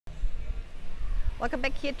Welcome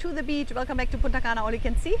back here to the beach. Welcome back to Punta Cana, all you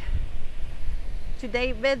can see.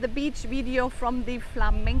 Today with the beach video from the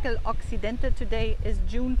Flamenco Occidental. Today is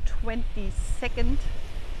June 22nd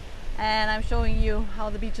and I'm showing you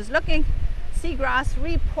how the beach is looking. Seagrass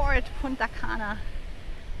report Punta Cana.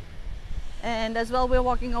 And as well we're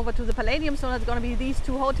walking over to the Palladium, so it's going to be these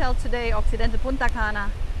two hotels today, Occidental Punta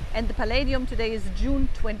Cana and the Palladium. Today is June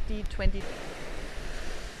 2020.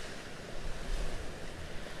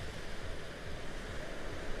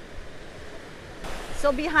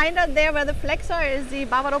 So behind us there where the flags are is the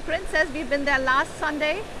Bavaro Princess. We've been there last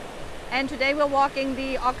Sunday and today we're walking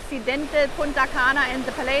the Occidental Punta Cana and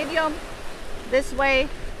the Palladium this way.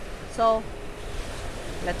 So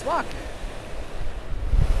let's walk.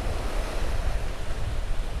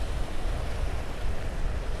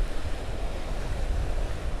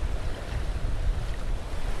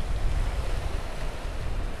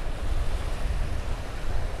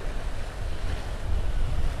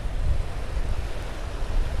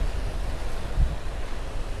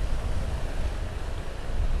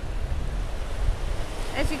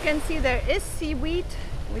 As you can see, there is seaweed.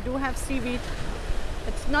 We do have seaweed.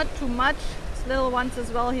 It's not too much. It's little ones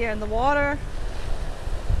as well here in the water.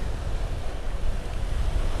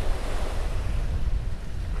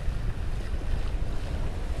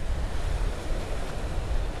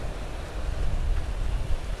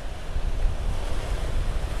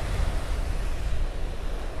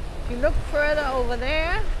 If you look further over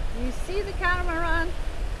there, you see the catamaran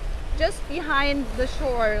just behind the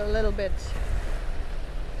shore a little bit.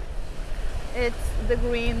 It's the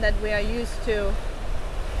green that we are used to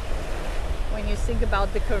when you think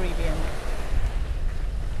about the Caribbean.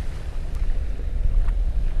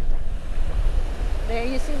 There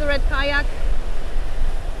you see the red kayak.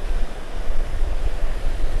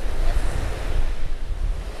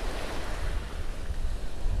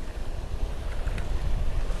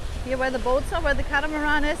 Here where the boats are, where the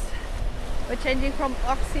catamaran is, we're changing from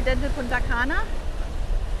Occidental Punta Cana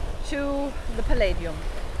to the Palladium.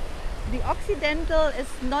 The Occidental is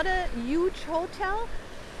not a huge hotel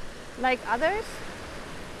like others,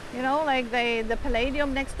 you know, like the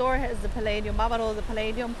Palladium next door has the Palladium Bavaro, the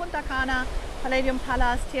Palladium Punta Cana, Palladium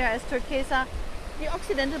Palace, TRS Turquesa. The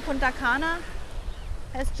Occidental Punta Cana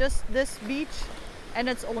has just this beach and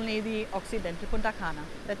it's only the Occidental Punta Cana.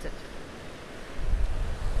 That's it.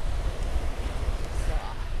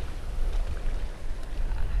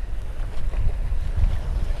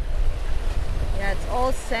 Yeah, it's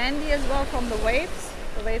all sandy as well from the waves.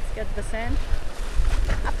 The waves get the sand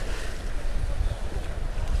up.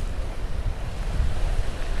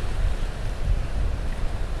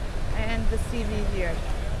 And the seaweed here.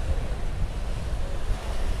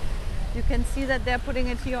 You can see that they're putting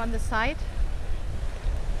it here on the side.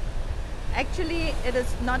 Actually, it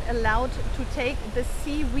is not allowed to take the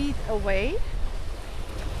seaweed away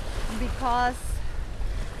because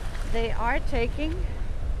they are taking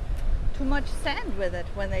too much sand with it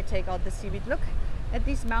when they take out the seaweed. Look at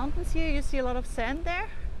these mountains here, you see a lot of sand there.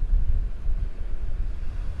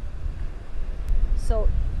 So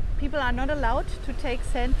people are not allowed to take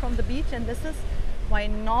sand from the beach, and this is why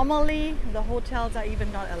normally the hotels are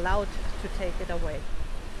even not allowed to take it away.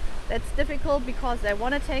 That's difficult because they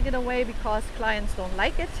want to take it away because clients don't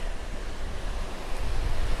like it,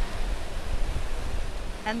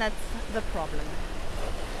 and that's the problem.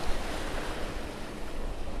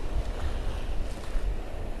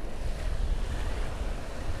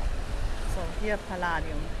 Here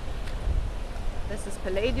Palladium. This is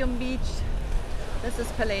Palladium Beach. This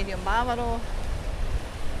is Palladium Bavaro.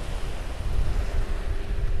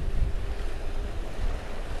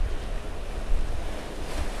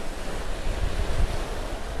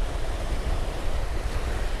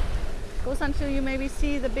 Goes until you maybe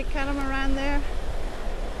see the big catamaran there.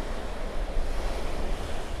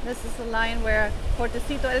 This is the line where El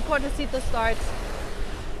Cortecito starts.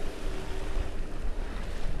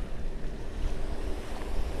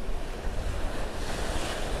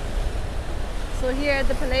 So here at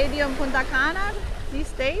the Palladium Punta Cana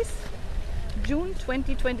these days, June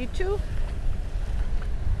 2022.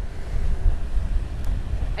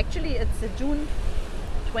 Actually, it's June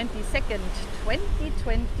 22nd,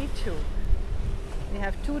 2022. We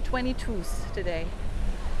have two 22s today.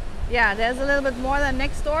 Yeah, there's a little bit more than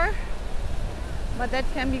next door, but that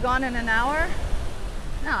can be gone in an hour.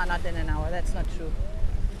 No, not in an hour, that's not true.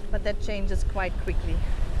 But that changes quite quickly.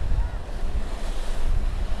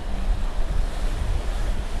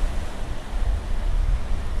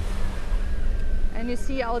 And you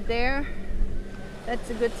see out there, that's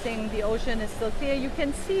a good thing, the ocean is still clear. You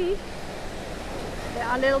can see there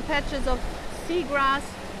are little patches of seagrass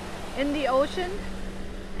in the ocean,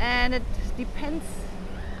 and it depends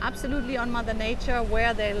absolutely on Mother Nature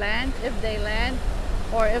where they land, if they land,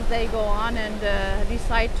 or if they go on and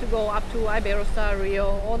decide to go up to Iberostar,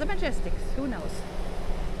 Rio, or the Majestics. Who knows?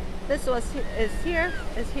 This is here,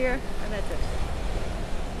 and that's it.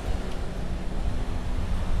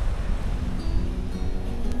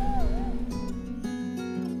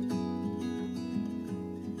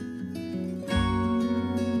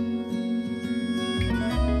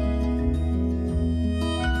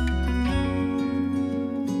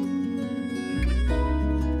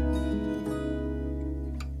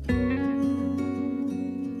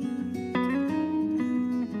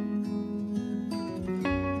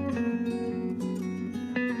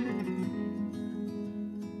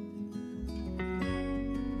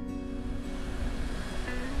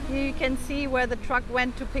 Here you can see where the truck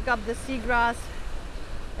went to pick up the seagrass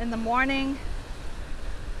in the morning,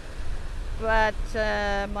 but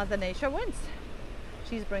Mother Nature wins.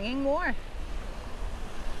 She's bringing more.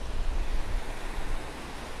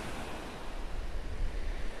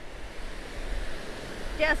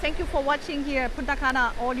 Yeah, thank you for watching here Punta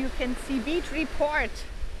Cana All You Can See Beach Report,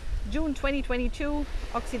 June 2022,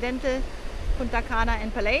 Occidental, Punta Cana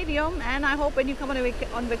and Palladium. And I hope when you come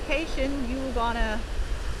on vacation, you're gonna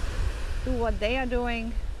do what they are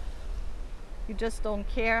doing. You just don't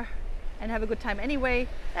care and have a good time anyway.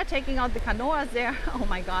 They're taking out the canoas there. Oh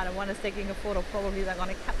my god, one is taking a photo. Probably they're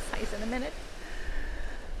gonna capsize in a minute.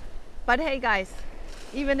 But hey guys,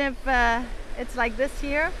 even if it's like this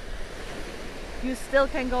here, you still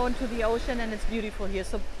can go into the ocean and it's beautiful here.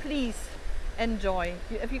 So please enjoy.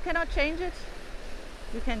 If you cannot change it,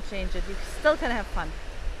 you can change it. You still can have fun.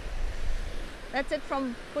 That's it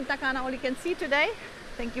from Punta Cana All You Can See today.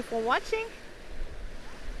 Thank you for watching.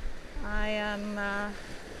 I am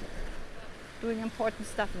doing important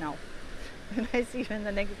stuff now. And I see you in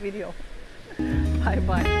the next video. Bye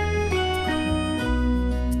bye.